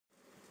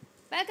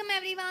Welcome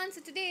everyone. So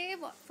today,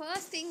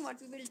 first thing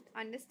what we will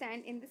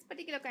understand in this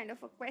particular kind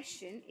of a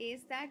question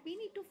is that we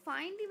need to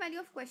find the value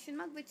of question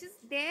mark which is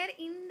there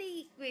in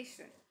the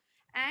equation,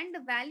 and the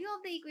value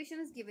of the equation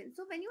is given.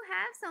 So when you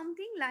have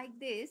something like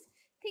this,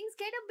 things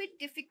get a bit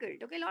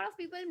difficult. Okay, a lot of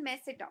people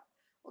mess it up.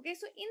 Okay,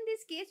 so in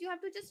this case, you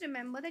have to just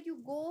remember that you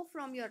go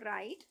from your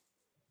right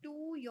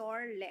to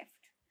your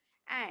left,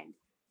 and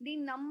the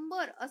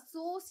number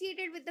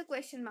associated with the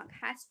question mark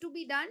has to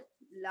be done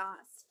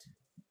last.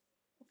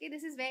 Okay,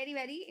 this is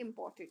very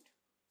important.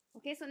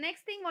 Okay, so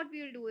next thing what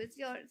we will do is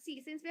your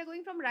see, since we are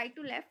going from right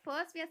to left,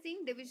 first we are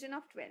seeing division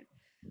of 12.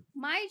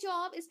 My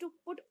job is to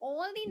put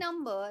all the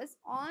numbers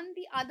on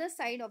the other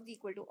side of the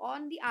equal to,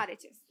 on the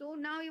RHS. So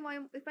now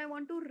if I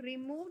want to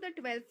remove the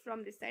 12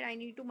 from this side, I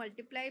need to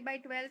multiply by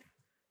 12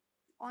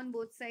 on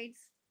both sides,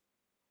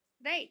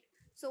 right?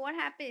 So what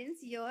happens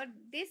here,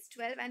 this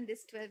 12 and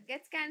this 12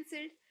 gets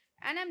cancelled,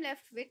 and I'm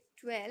left with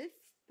 12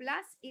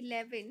 plus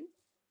 11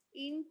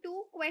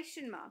 into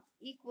question mark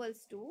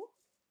equals to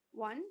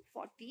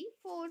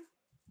 144.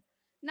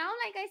 Now,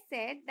 like I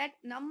said, that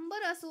number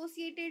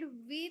associated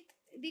with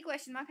the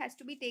question mark has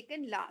to be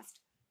taken last.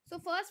 So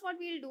first what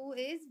we'll do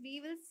is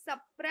we will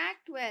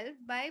subtract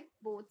 12 by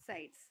both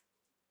sides.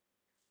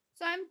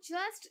 So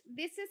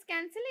this is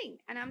cancelling,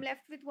 and I'm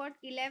left with what?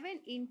 11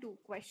 into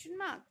question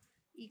mark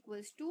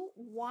equals to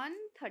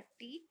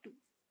 132.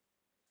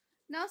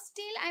 Now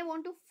still I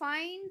want to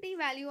find the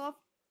value of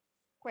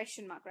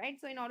question mark, right?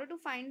 So in order to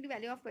find the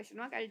value of question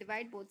mark, I'll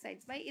divide both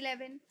sides by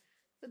 11.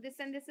 So this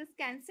and this is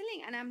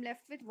cancelling, and I'm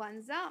left with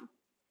 1s are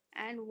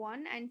and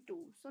 1 and 2.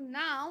 So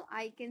now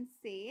I can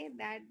say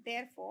that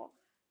therefore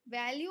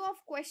value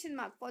of question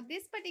mark for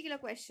this particular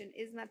question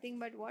is nothing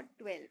but what?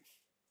 12.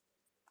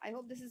 I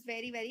hope this is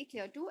very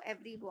clear to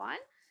everyone.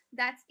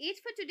 That's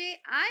it for today.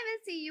 I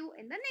will see you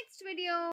in the next video.